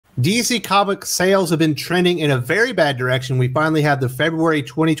DC comic sales have been trending in a very bad direction. We finally have the February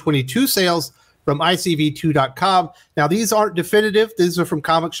 2022 sales from ICV2.com. Now, these aren't definitive. These are from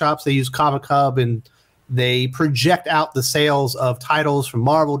comic shops. They use Comic Hub, and they project out the sales of titles from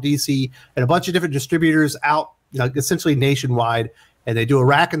Marvel, DC, and a bunch of different distributors out, essentially nationwide. And they do a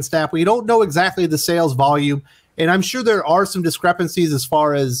rack and stack. We don't know exactly the sales volume, and I'm sure there are some discrepancies as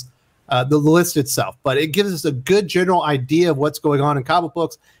far as the list itself, but it gives us a good general idea of what's going on in comic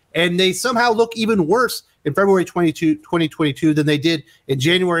books. And they somehow look even worse in February 2022 than they did in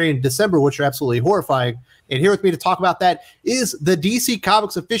January and December, which are absolutely horrifying. And here with me to talk about that is the DC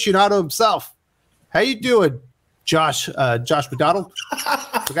Comics aficionado himself. How you doing, Josh McDonald?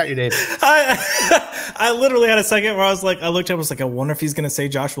 Forgot your name. I literally had a second where I was like, I looked up, I was like, I wonder if he's going to say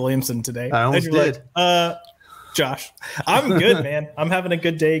Josh Williamson today. I almost did. Like, Josh, I'm good, man. I'm having a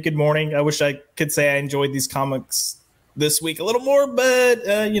good day. Good morning. I wish I could say I enjoyed these comics this week a little more, but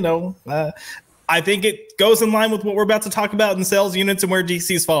I think it goes in line with what we're about to talk about in sales units and where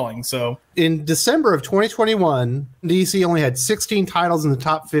DC is falling. So in December of 2021, DC only had 16 titles in the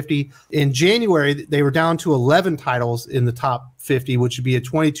top 50. In January, they were down to 11 titles in the top 50, which would be a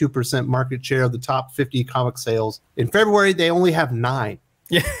 22% market share of the top 50 comic sales. In February, they only have 9.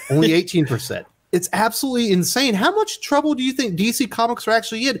 Yeah, only 18%. It's absolutely insane. How much trouble do you think DC Comics are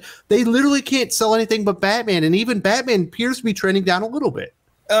actually in? They literally can't sell anything but Batman, and even Batman appears to be trending down a little bit.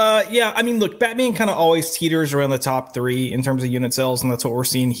 Yeah, I mean, look, Batman kind of always teeters around the top 3 in terms of unit sales, and that's what we're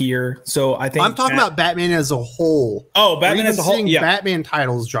seeing here. So I think I'm talking about Batman as a whole. Oh, Batman as a whole. Yeah, Batman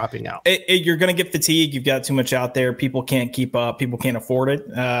titles dropping out. You're going to get fatigue. You've got too much out there. People can't keep up. People can't afford it.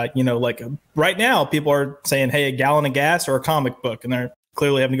 Like right now, people are saying, "Hey, a gallon of gas or a comic book," and they're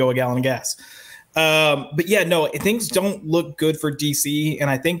clearly having to go a gallon of gas. But yeah, no, things don't look good for DC. And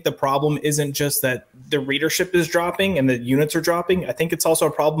I think the problem isn't just that the readership is dropping and the units are dropping. I think it's also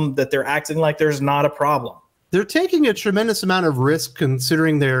a problem that they're acting like there's not a problem. They're taking a tremendous amount of risk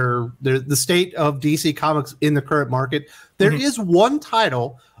considering the state of DC Comics in the current market. There is one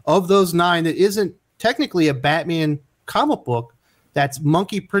title of those 9 that isn't technically a Batman comic book. That's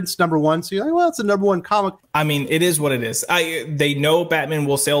Monkey Prince #1. So you're like, well, it's a #1 comic. I mean, it is what it is. They know Batman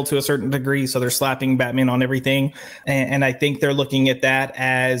will sell to a certain degree, so they're slapping Batman on everything. And I think they're looking at that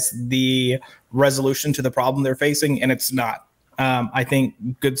as the resolution to the problem they're facing, and it's not. I think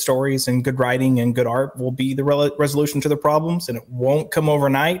good stories and good writing and good art will be the resolution to the problems, and it won't come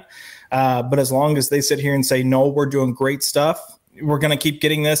overnight. But as long as they sit here and say, no, we're doing great stuff, we're going to keep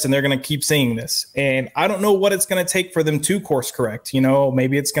getting this and they're going to keep seeing this. And I don't know what it's going to take for them to course correct.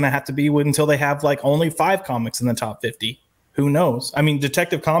 Maybe it's going to have to be until they have like only 5 comics in the top 50. Who knows? I mean,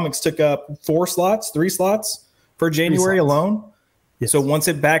 Detective Comics took up 3 slots for January alone. Yes. So once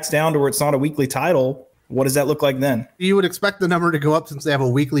it backs down to where it's not a weekly title, what does that look like then? You would expect the number to go up since they have a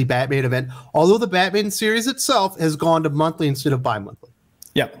weekly Batman event, although the Batman series itself has gone to monthly instead of bi-monthly.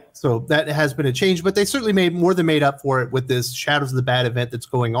 Yeah. So that has been a change, but they certainly made up for it with this Shadows of the Bat event that's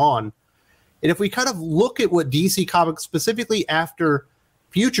going on. And if we kind of look at what DC Comics specifically after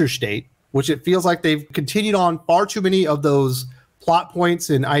Future State, which it feels like they've continued on far too many of those plot points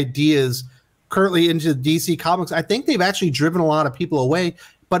and ideas currently into DC Comics, I think they've actually driven a lot of people away.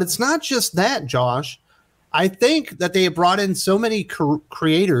 But it's not just that, Josh. I think that they have brought in so many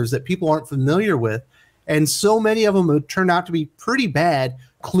creators that people aren't familiar with, and so many of them have turned out to be pretty bad.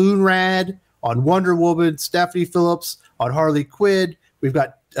 Clunrad on Wonder Woman, Stephanie Phillips on Harley Quinn. We've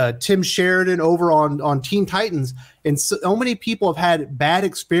got Tim Sheridan over on Teen Titans. And so many people have had bad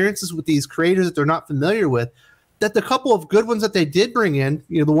experiences with these creators that they're not familiar with, that the couple of good ones that they did bring in,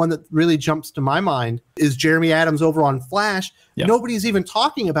 the one that really jumps to my mind is Jeremy Adams over on Flash. Yep. Nobody's even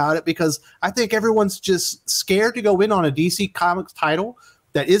talking about it because I think everyone's just scared to go in on a DC Comics title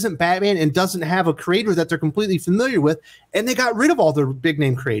that isn't Batman and doesn't have a creator that they're completely familiar with, and they got rid of all their big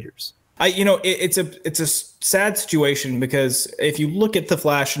name creators. It's a sad situation because if you look at the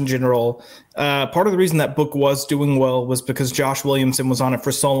Flash in general, part of the reason that book was doing well was because Josh Williamson was on it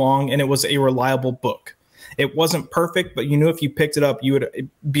for so long, and it was a reliable book. It wasn't perfect, but if you picked it up, you would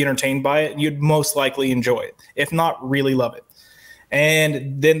be entertained by it, and you'd most likely enjoy it, if not really love it.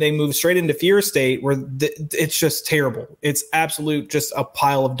 And then they move straight into Fear State, where it's just terrible. It's absolute just a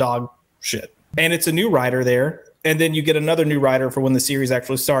pile of dog shit. And it's a new writer there. And then you get another new writer for when the series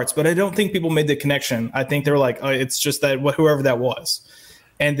actually starts. But I don't think people made the connection. I think they're like, oh, it's just that whoever that was.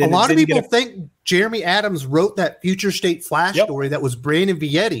 And then a lot of people think Jeremy Adams wrote that Future State Flash story that was Brandon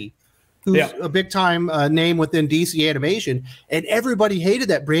Vietti, who's a big-time name within DC animation. And everybody hated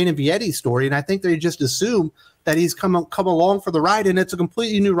that Brandon Vietti story. And I think they just assume that he's come along for the ride, and it's a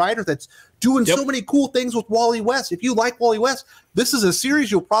completely new writer that's doing so many cool things with Wally West. If you like Wally West, this is a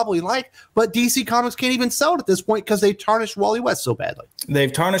series you'll probably like, but DC Comics can't even sell it at this point because they tarnished Wally West so badly.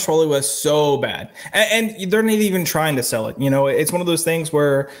 They've tarnished Wally West so bad, and they're not even trying to sell it. You know, it's one of those things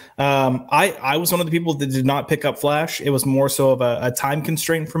where I was one of the people that did not pick up Flash. It was more so of a time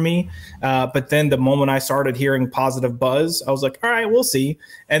constraint for me. But then the moment I started hearing positive buzz, I was like, all right, we'll see.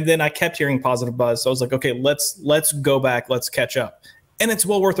 And then I kept hearing positive buzz. So I was like, okay, let's go back. Let's catch up. And it's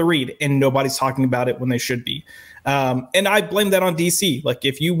well worth a read, and nobody's talking about it when they should be. And I blame that on DC. Like,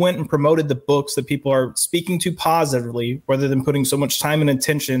 if you went and promoted the books that people are speaking to positively, rather than putting so much time and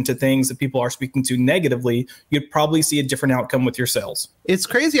attention to things that people are speaking to negatively, you'd probably see a different outcome with your sales. It's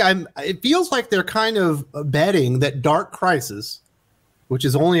crazy. It feels like they're kind of betting that Dark Crisis, which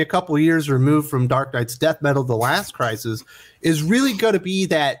is only a couple years removed from Dark Knight's Death Metal, the last Crisis, is really going to be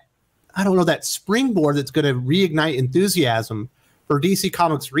that, I don't know, that springboard that's going to reignite enthusiasm for DC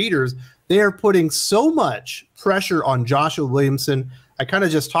Comics readers. They are putting so much pressure on Joshua Williamson. I kind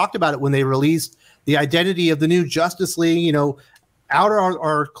of just talked about it when they released the identity of the new Justice League. You know, out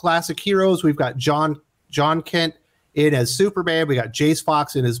our classic heroes, we've got John Kent in as Superman. We got Jace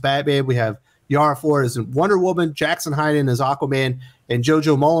Fox in as Batman. We have Yara Flores as Wonder Woman, Jackson Hyde as Aquaman, and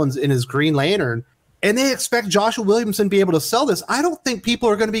JoJo Mullins in as Green Lantern. And they expect Joshua Williamson to be able to sell this. I don't think people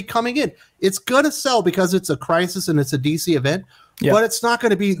are going to be coming in. It's going to sell because it's a Crisis and it's a DC event. Yep. But it's not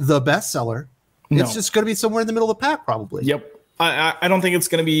going to be the bestseller. No. It's just going to be somewhere in the middle of the pack, probably. Yep. I don't think it's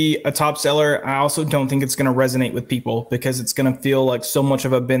going to be a top seller. I also don't think it's going to resonate with people because it's going to feel like so much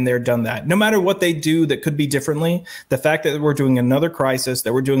of a been there, done that. No matter what they do that could be differently, the fact that we're doing another Crisis,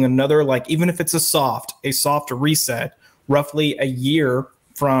 that we're doing another, like, even if it's a soft reset, roughly a year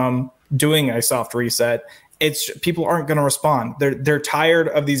from doing a soft reset, people aren't going to respond. They're tired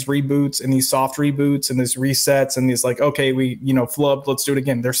of these reboots and these soft reboots and these resets and these, like, okay, we, flubbed, let's do it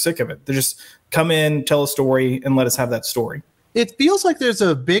again. They're sick of it. They just come in, tell a story, and let us have that story. It feels like there's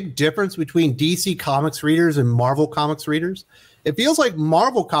a big difference between DC Comics readers and Marvel Comics readers. It feels like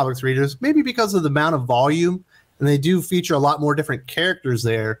Marvel Comics readers, maybe because of the amount of volume, and they do feature a lot more different characters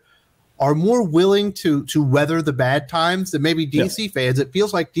there, are more willing to weather the bad times than maybe DC fans. It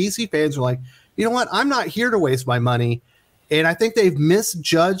feels like DC fans are like, you know what? I'm not here to waste my money. And I think they've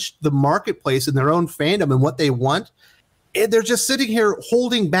misjudged the marketplace in their own fandom and what they want. And they're just sitting here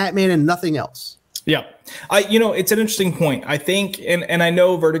holding Batman and nothing else. Yeah. It's an interesting point. I think, and I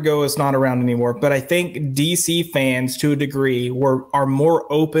know Vertigo is not around anymore, but I think DC fans to a degree are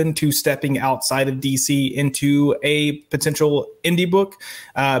more open to stepping outside of DC into a potential indie book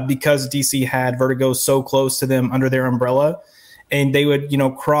because DC had Vertigo so close to them under their umbrella, and they would,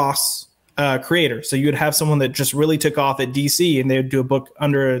 cross creator. So you would have someone that just really took off at DC and they would do a book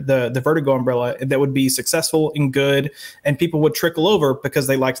under the Vertigo umbrella that would be successful and good, and people would trickle over because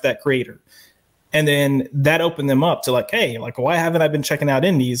they liked that creator. And then that opened them up to, like, hey, like, why haven't I been checking out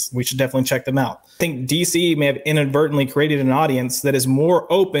indies? We should definitely check them out. I think DC may have inadvertently created an audience that is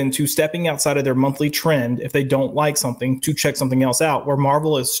more open to stepping outside of their monthly trend if they don't like something to check something else out, where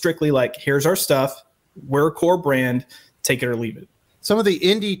Marvel is strictly like, here's our stuff. We're a core brand. Take it or leave it. Some of the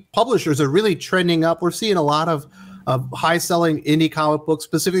indie publishers are really trending up. We're seeing a lot of high-selling indie comic books,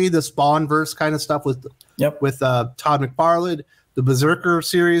 specifically the Spawnverse kind of stuff with Todd McFarlane. The Berserker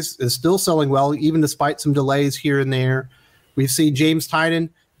series is still selling well, even despite some delays here and there. We've seen James Tynion,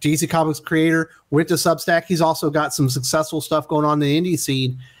 DC Comics creator, went to Substack. He's also got some successful stuff going on in the indie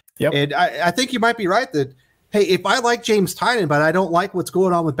scene. Yep. And I think you might be right that, hey, if I like James Tynion, but I don't like what's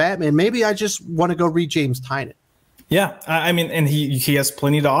going on with Batman, maybe I just want to go read James Tynion. Yeah, I mean, and he has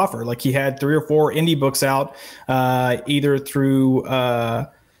plenty to offer. Like, he had 3 or 4 indie books out, either through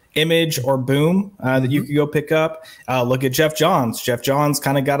Image or Boom that you could go pick up. Look at Jeff Johns. Jeff Johns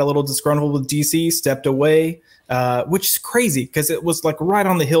kind of got a little disgruntled with DC, stepped away, which is crazy because it was like right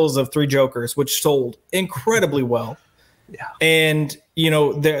on the heels of 3 Jokers, which sold incredibly well. Yeah. And,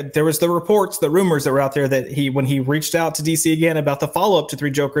 there was the reports, the rumors that were out there that when he reached out to DC again about the follow-up to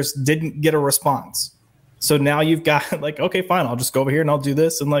 3 Jokers, didn't get a response. So now you've got, like, okay, fine, I'll just go over here and I'll do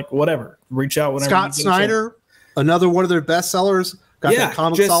this and, like, whatever. Reach out whenever. Scott Snyder, another one of their best sellers. Got that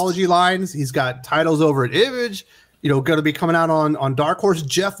Comixology lines. He's got titles over at Image, going to be coming out on Dark Horse.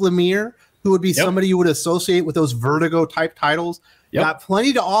 Jeff Lemire, who would be somebody you would associate with those Vertigo type titles. Got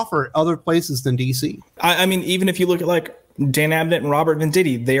plenty to offer at other places than DC. I mean, even if you look at, like, Dan Abnett and Robert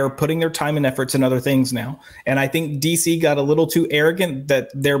Venditti, they are putting their time and efforts in other things now. And I think DC got a little too arrogant that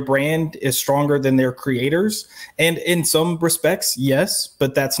their brand is stronger than their creators. And in some respects, yes,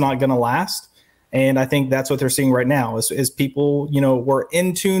 but that's not going to last. And I think that's what they're seeing right now is people, were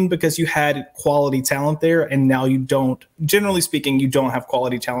in tune because you had quality talent there. And now you don't, generally speaking, you don't have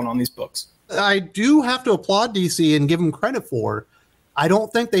quality talent on these books. I do have to applaud DC and give them credit for. I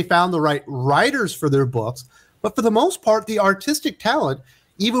don't think they found the right writers for their books, but for the most part, the artistic talent,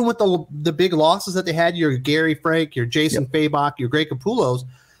 even with the big losses that they had, your Gary Frank, your Jason Fabok, your Greg Capullos,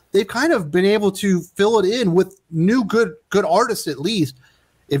 they've kind of been able to fill it in with new good artists at least.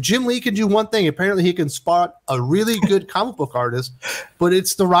 If Jim Lee can do one thing, apparently he can spot a really good comic book artist, but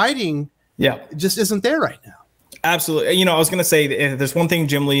it's the writing it just isn't there right now. Absolutely. You know, I was going to say, if there's one thing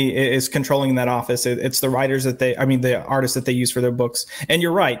Jim Lee is controlling in that office, it's the writers that the artists that they use for their books. And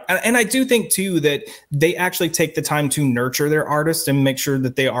you're right. And I do think too, that they actually take the time to nurture their artists and make sure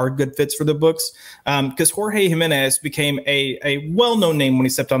that they are good fits for the books. Because Jorge Jimenez became a well-known name when he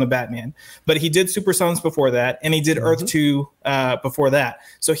stepped on the Batman, but he did Super Sons before that. And he did Earth 2 before that.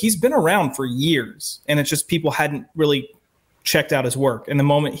 So he's been around for years, and it's just people hadn't really checked out his work. And the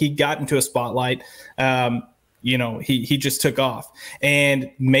moment he got into a spotlight, you know, he just took off.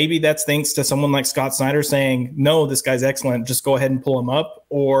 And maybe that's thanks to someone like Scott Snyder saying, no, this guy's excellent, just go ahead and pull him up.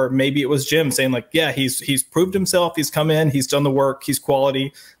 Or maybe it was Jim saying like, yeah, he's proved himself. He's come in, he's done the work, he's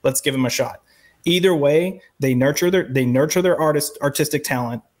quality. Let's give him a shot. Either way, they nurture their artistic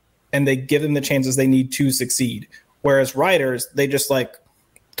talent, and they give them the chances they need to succeed. Whereas writers, they just like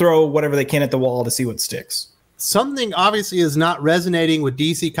throw whatever they can at the wall to see what sticks. Something obviously is not resonating with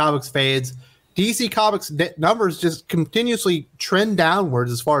DC Comics fans. DC Comics numbers just continuously trend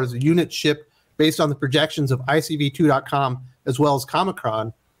downwards as far as unit ship based on the projections of ICV2.com as well as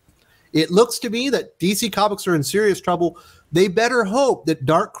Comic-Con. It looks to me that DC Comics are in serious trouble. They better hope that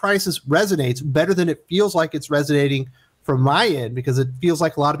Dark Crisis resonates better than it feels like it's resonating from my end, because it feels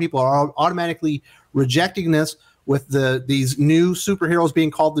like a lot of people are automatically rejecting this with these new superheroes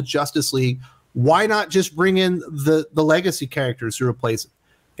being called the Justice League. Why not just bring in the legacy characters to replace it?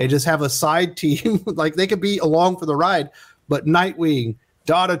 And just have a side team, like they could be along for the ride, but Nightwing,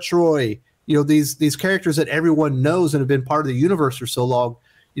 Donna Troy, you know, these characters that everyone knows and have been part of the universe for so long,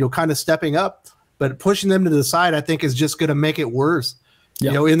 you know, kind of stepping up, but pushing them to the side, I think is just going to make it worse,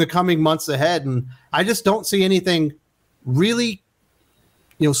 you know, in the coming months ahead. And I just don't see anything really,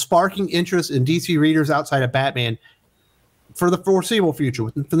 you know, sparking interest in DC readers outside of Batman for the foreseeable future,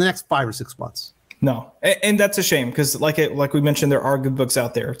 for the next 5 or 6 months. No, and that's a shame, because like we mentioned, there are good books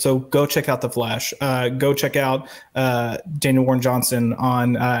out there. So go check out The Flash. Go check out Daniel Warren Johnson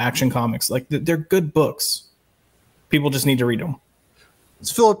on Action Comics. Like they're good books. People just need to read them.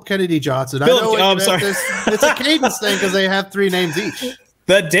 It's Philip Kennedy Johnson. I'm sorry. It's a cadence thing because they have 3 names each.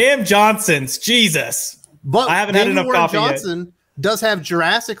 The damn Johnsons, Jesus! But I haven't had enough coffee Johnson yet. Does have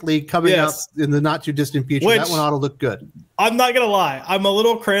Jurassic League coming up in the not too distant future. That one ought to look good. I'm not gonna lie, I'm a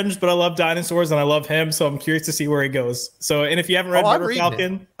little cringe, but I love dinosaurs and I love him, so I'm curious to see where he goes. So, and if you haven't read River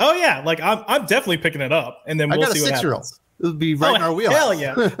Falcon, like I'm definitely picking it up, and then we'll see what happens. It would be right in our wheelhouse. Hell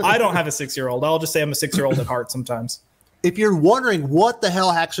yeah! I don't have a 6-year-old. I'll just say I'm a 6-year-old at heart sometimes. If you're wondering what the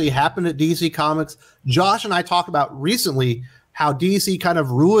hell actually happened at DC Comics, Josh and I talked about recently how DC kind of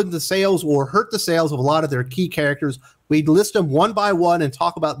ruined the sales or hurt the sales of a lot of their key characters. We'd list them one by one and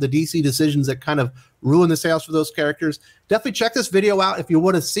talk about the DC decisions that kind of ruin the sales for those characters. Definitely check this video out if you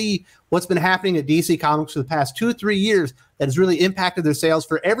want to see what's been happening at DC Comics for the past 2 or 3 years that has really impacted their sales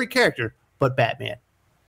for every character but Batman.